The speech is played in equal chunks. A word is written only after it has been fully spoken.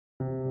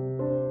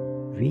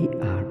We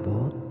are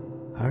both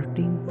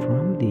hurting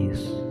from this,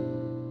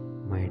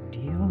 my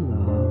dear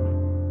love.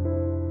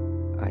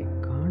 I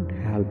can't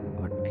help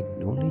but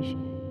acknowledge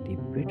the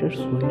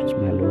bittersweet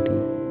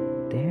melody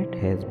that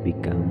has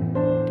become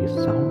the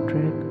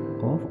soundtrack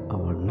of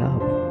our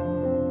love,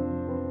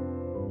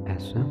 a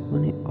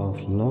symphony of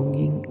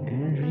longing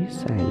and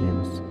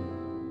resilience.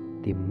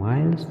 The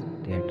miles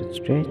that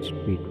stretch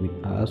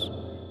between us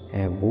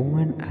have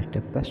woven a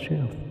tapestry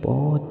of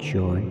both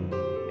joy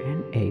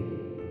and ache,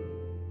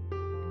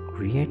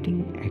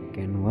 creating a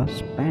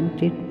canvas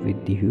painted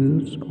with the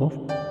hues of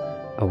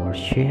our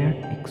shared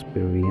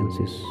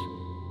experiences.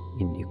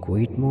 In the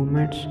quiet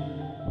moments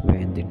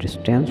when the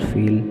distance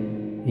feels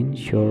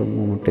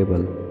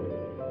insurmountable,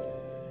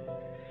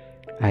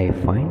 I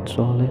find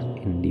solace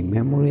in the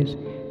memories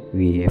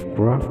we have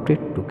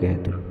crafted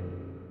together.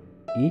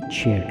 Each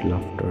shared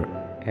laughter,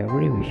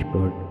 every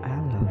whispered I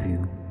love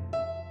you,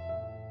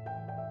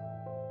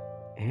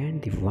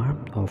 and the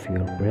warmth of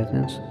your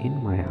presence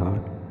in my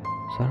heart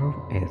serve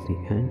as the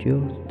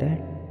anchors that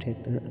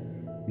tether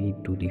me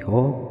to the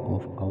hope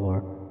of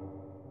our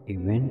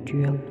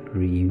eventual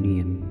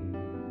reunion.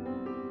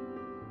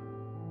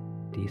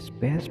 The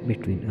space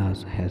between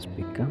us has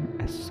become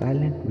a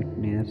silent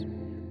witness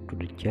to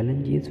the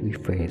challenges we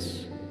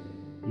face,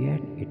 yet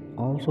it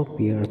also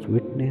bears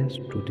witness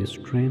to the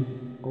strength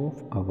of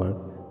our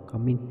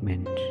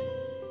commitment.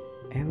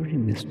 Every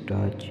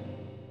mistouch,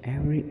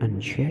 every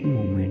unshared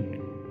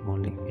moment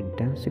only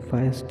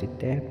intensifies the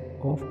depth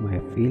of my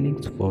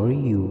feelings for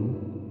you.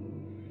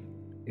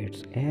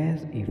 It's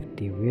as if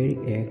the very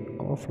act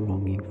of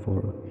longing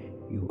for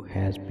you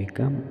has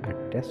become a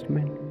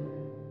testament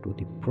to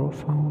the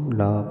profound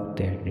love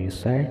that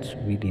resides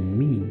within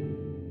me.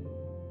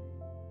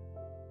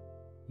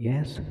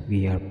 Yes,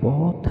 we are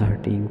both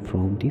hurting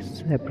from this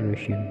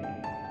separation,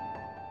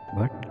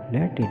 but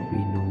let it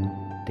be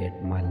known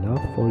that my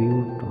love for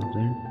you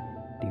transcends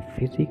the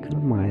physical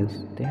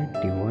miles that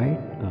divide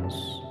us.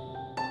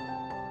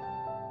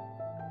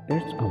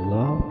 It's a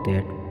love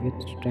that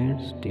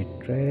withstands the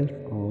trial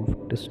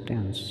of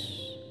distance,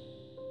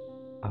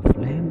 a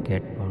flame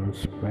that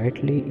burns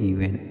brightly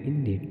even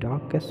in the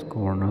darkest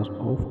corners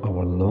of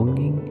our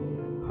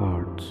longing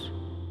hearts.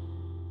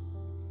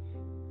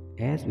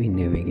 As we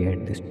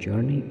navigate this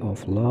journey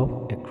of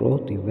love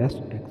across the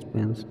vast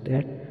expanse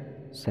that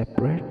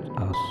separates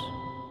us,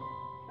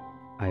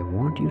 I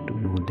want you to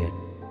know that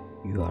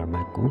you are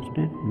my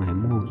constant, my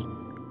muse,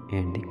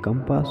 and the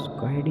compass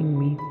guiding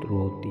me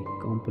through the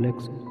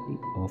complexity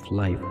of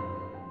life.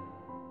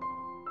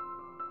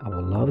 Our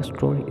love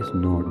story is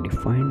not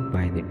defined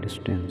by the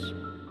distance,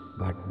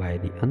 but by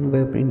the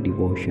unwavering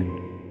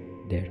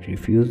devotion that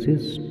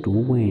refuses to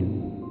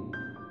wane,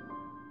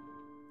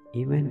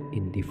 even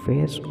in the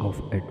face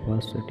of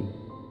adversity.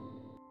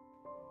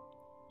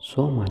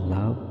 So, my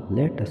love,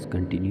 let us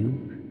continue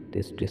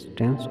this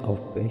distance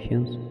of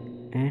patience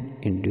and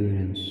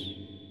endurance,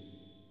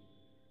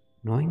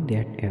 knowing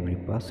that every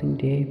passing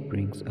day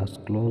brings us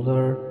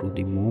closer to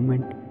the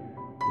moment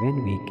when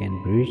we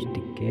can bridge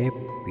the gap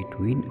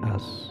between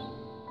us.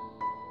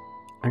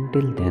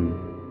 Until then,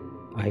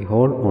 I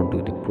hold on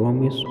to the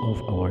promise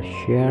of our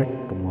shared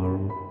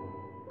tomorrow,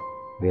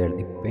 where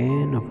the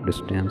pain of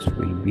distance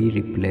will be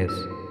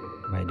replaced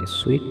by the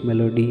sweet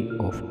melody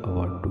of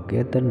our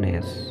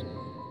togetherness.